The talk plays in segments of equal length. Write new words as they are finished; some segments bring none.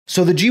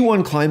So the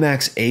G1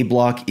 CLimax A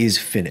Block is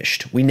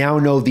finished. We now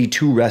know the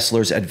two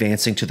wrestlers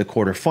advancing to the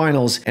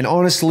quarterfinals, and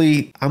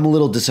honestly, I'm a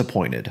little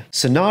disappointed.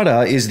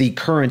 SANADA is the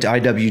current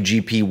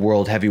IWGP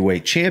World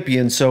Heavyweight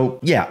Champion, so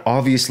yeah,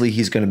 obviously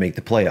he's going to make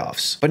the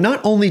playoffs. But not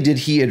only did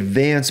he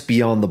advance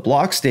beyond the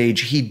block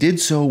stage, he did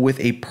so with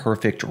a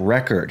perfect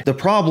record. The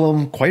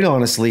problem, quite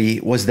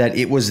honestly, was that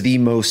it was the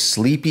most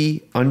sleepy,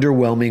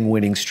 underwhelming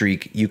winning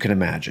streak you can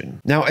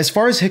imagine. Now, as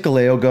far as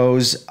Hikuleo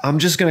goes, I'm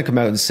just going to come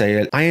out and say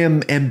it. I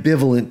am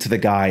ambivalent to the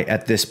guy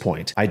at this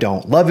point. I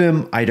don't love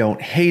him. I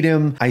don't hate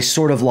him. I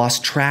sort of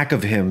lost track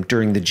of him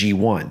during the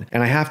G1.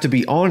 And I have to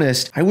be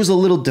honest, I was a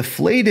little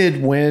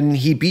deflated when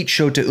he beat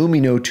Shota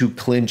Umino to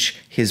clinch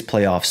his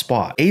playoff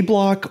spot. A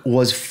Block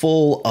was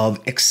full of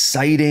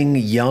exciting,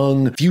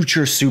 young,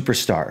 future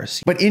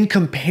superstars. But in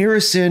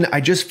comparison,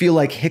 I just feel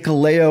like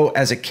Hikuleo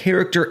as a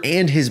character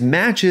and his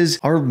matches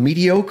are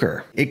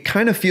mediocre. It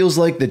kind of feels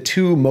like the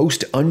two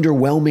most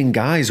underwhelming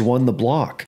guys won the block.